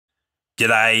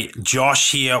G'day,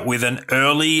 Josh here with an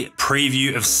early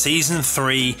preview of Season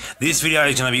 3. This video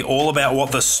is going to be all about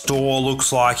what the store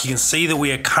looks like. You can see that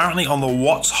we are currently on the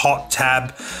What's Hot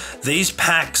tab. These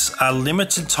packs are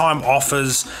limited time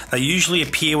offers. They usually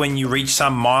appear when you reach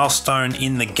some milestone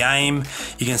in the game.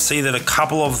 You can see that a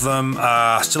couple of them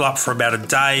are still up for about a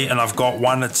day, and I've got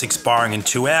one that's expiring in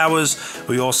 2 hours.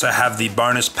 We also have the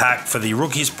bonus pack for the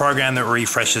Rookies program that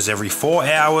refreshes every 4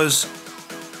 hours.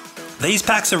 These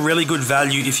packs are really good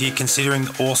value if you're considering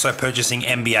also purchasing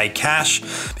NBA cash,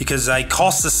 because they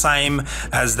cost the same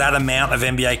as that amount of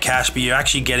NBA cash, but you're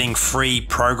actually getting free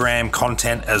program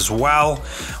content as well.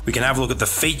 We can have a look at the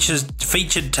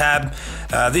featured tab.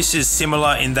 This is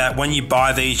similar in that when you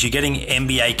buy these, you're getting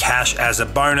NBA cash as a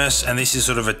bonus, and this is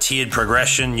sort of a tiered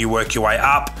progression. You work your way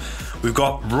up. We've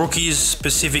got rookies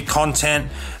specific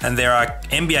content, and there are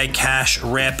NBA cash,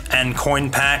 rep, and coin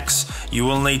packs. You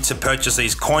will need to purchase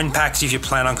these coin packs if you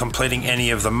plan on completing any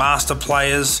of the master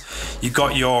players. You've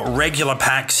got your regular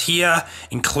packs here,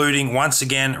 including once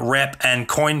again rep and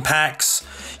coin packs.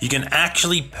 You can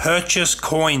actually purchase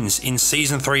coins in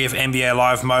Season 3 of NBA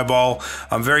Live Mobile.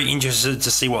 I'm very interested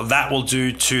to see what that will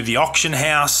do to the auction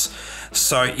house.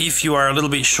 So if you are a little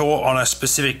bit short on a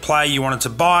specific play you wanted to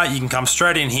buy, you can come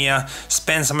straight in here,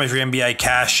 spend some of your NBA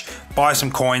cash, buy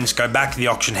some coins, go back to the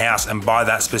auction house and buy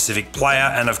that specific player,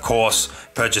 and of course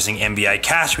purchasing NBA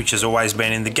cash, which has always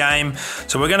been in the game.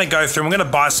 So we're going to go through, we're going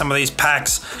to buy some of these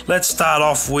packs. Let's start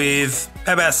off with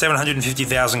about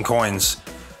 750,000 coins.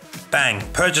 Bang,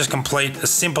 purchase complete,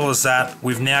 as simple as that.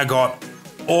 We've now got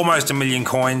almost 1 million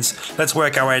coins. Let's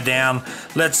work our way down.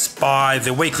 Let's buy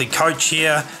the weekly coach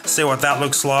here, see what that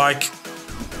looks like.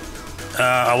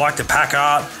 I like the pack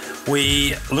art.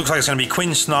 Looks like it's going to be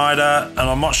Quinn Snyder, and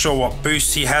I'm not sure what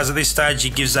boost he has at this stage. He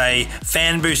gives a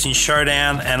fan boost in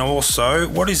Showdown, and also,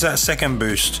 what is that second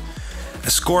boost? A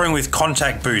scoring with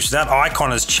contact boost. That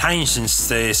icon has changed since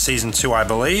the Season 2, I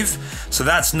believe. So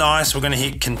that's nice. We're going to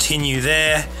hit continue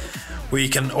there. We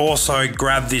can also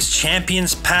grab this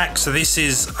Champions pack. So this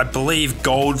is, I believe,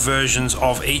 gold versions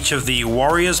of each of the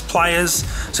Warriors players.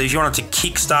 So if you wanted to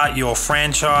kickstart your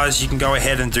franchise, you can go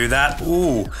ahead and do that.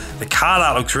 Ooh, the card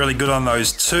art looks really good on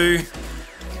those too.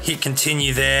 Hit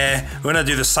continue there. We're going to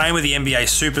do the same with the NBA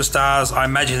Superstars. I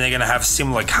imagine they're going to have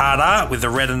similar card art with the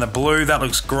red and the blue. That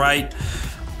looks great.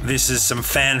 This is some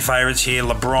fan favorites here.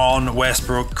 LeBron,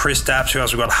 Westbrook, Kristaps. Who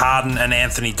else? We've got Harden and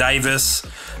Anthony Davis.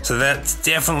 So that's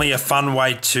definitely a fun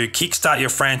way to kickstart your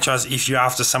franchise if you're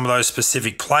after some of those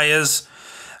specific players.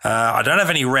 I don't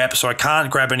have any reps, so I can't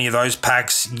grab any of those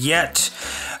packs yet.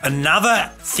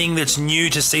 Another thing that's new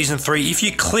to Season 3, if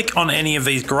you click on any of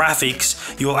these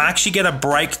graphics, you will actually get a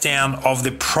breakdown of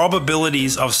the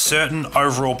probabilities of certain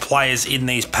overall players in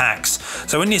these packs.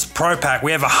 So in this Pro Pack,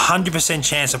 we have a 100%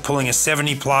 chance of pulling a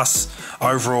 70 plus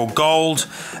overall gold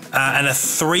and a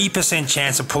 3%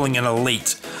 chance of pulling an elite.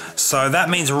 So that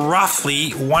means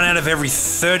roughly 1 out of every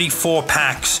 34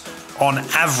 packs on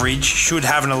average should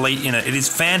have an elite in it. It is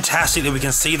fantastic that we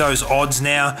can see those odds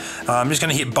now. I'm just going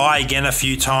to hit buy again a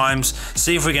few times,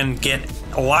 see if we can get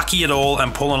lucky at all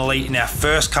and pull an elite in our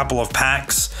first couple of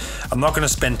packs. I'm not going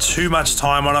to spend too much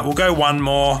time on it. We'll go one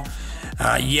more.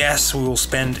 Yes, we will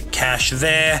spend cash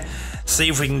there. See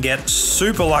if we can get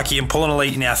super lucky and pull an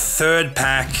elite in our third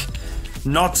pack.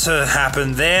 Not to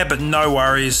happen there, but no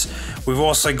worries. We've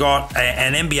also got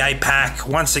an NBA pack.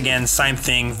 Once again, same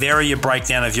thing. There are your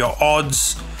breakdown of your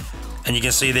odds. And you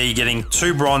can see there you're getting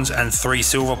 2 bronze and 3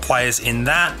 silver players in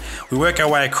that. We work our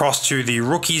way across to the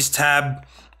rookies tab.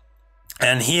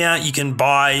 And here you can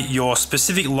buy your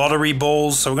specific lottery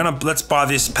balls. So let's buy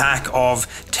this pack of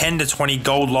 10 to 20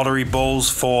 gold lottery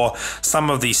balls for some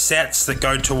of the sets that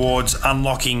go towards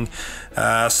unlocking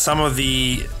some of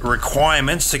the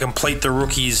requirements to complete the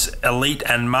rookies elite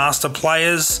and master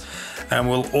players. And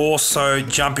we'll also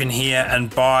jump in here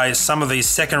and buy some of these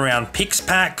second round picks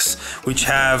packs, which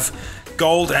have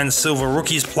gold and silver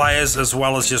rookies players, as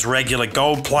well as just regular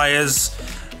gold players.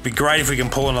 Be great if we can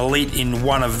pull an elite in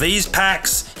one of these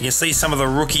packs. You can see some of the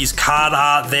rookies card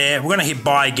art there. We're going to hit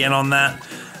buy again on that.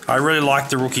 I really like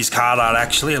the rookies card art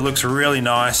actually. It looks really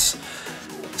nice.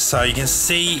 So you can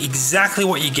see exactly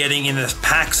what you're getting in the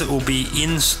packs that will be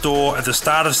in store at the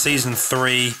start of Season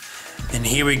 3. And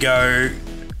here we go.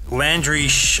 Landry,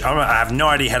 I have no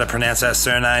idea how to pronounce that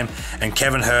surname, and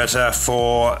Kevin Herter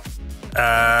for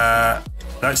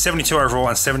 72 overall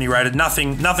and 70 rated.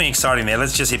 Nothing exciting there.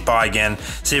 Let's just hit buy again,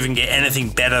 see if we can get anything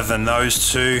better than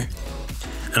those two.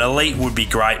 An elite would be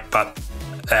great, but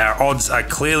our odds are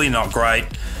clearly not great.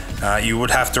 You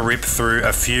would have to rip through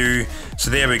a few. So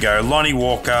there we go, Lonnie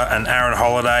Walker and Aaron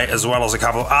Holiday, as well as a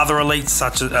couple of other elites,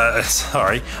 such as,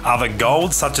 other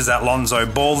golds, such as that Lonzo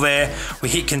Ball there. We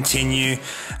hit continue.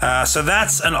 So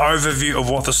that's an overview of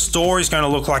what the store is going to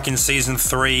look like in Season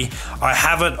 3. I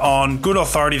have it on good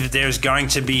authority that there is going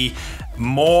to be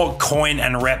more coin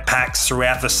and rep packs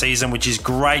throughout the season, which is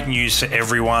great news for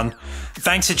everyone.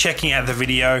 Thanks for checking out the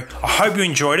video. I hope you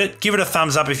enjoyed it. Give it a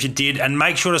thumbs up if you did, and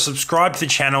make sure to subscribe to the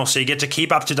channel so you get to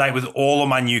keep up to date with all of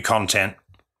my new content.